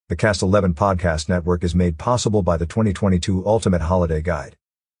The Cast 11 Podcast Network is made possible by the 2022 Ultimate Holiday Guide.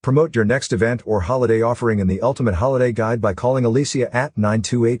 Promote your next event or holiday offering in the Ultimate Holiday Guide by calling Alicia at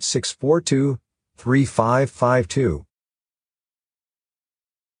 928-642-3552.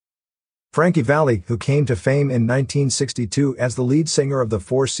 Frankie Valli, who came to fame in 1962 as the lead singer of the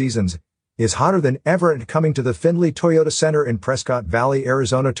Four Seasons, is hotter than ever and coming to the Findlay Toyota Center in Prescott Valley,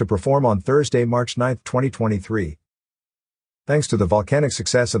 Arizona to perform on Thursday, March 9, 2023. Thanks to the volcanic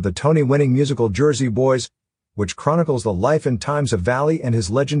success of the Tony-winning musical Jersey Boys, which chronicles the life and times of Valli and his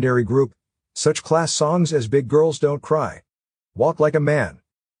legendary group, such class songs as Big Girls Don't Cry, Walk Like a Man,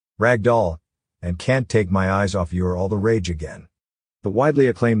 Rag Doll, and Can't Take My Eyes Off You are all the rage again. The widely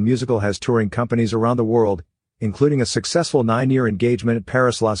acclaimed musical has touring companies around the world, including a successful 9-year engagement at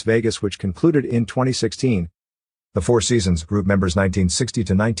Paris, Las Vegas, which concluded in 2016. The Four Seasons, group members 1960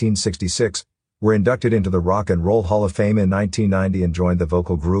 to 1966, were inducted into the Rock and Roll Hall of Fame in 1990 and joined the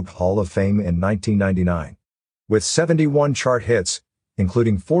Vocal Group Hall of Fame in 1999. With 71 chart hits,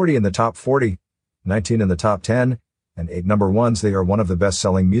 including 40 in the top 40, 19 in the top 10, and 8 number ones, they are one of the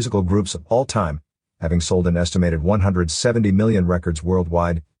best-selling musical groups of all time, having sold an estimated 170 million records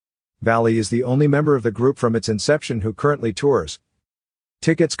worldwide. Valli is the only member of the group from its inception who currently tours.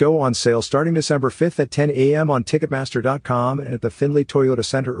 Tickets go on sale starting December 5th at 10 a.m. on Ticketmaster.com and at the Findlay Toyota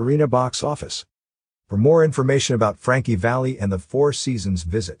Center Arena box office. For more information about Frankie Valli and the Four Seasons,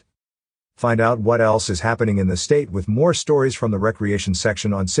 visit. Find out what else is happening in the state with more stories from the recreation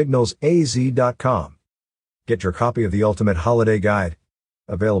section on signalsaz.com. Get your copy of the Ultimate Holiday Guide,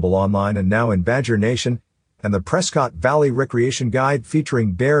 available online and now in Badger Nation, and the Prescott Valley Recreation Guide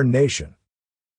featuring Bear Nation.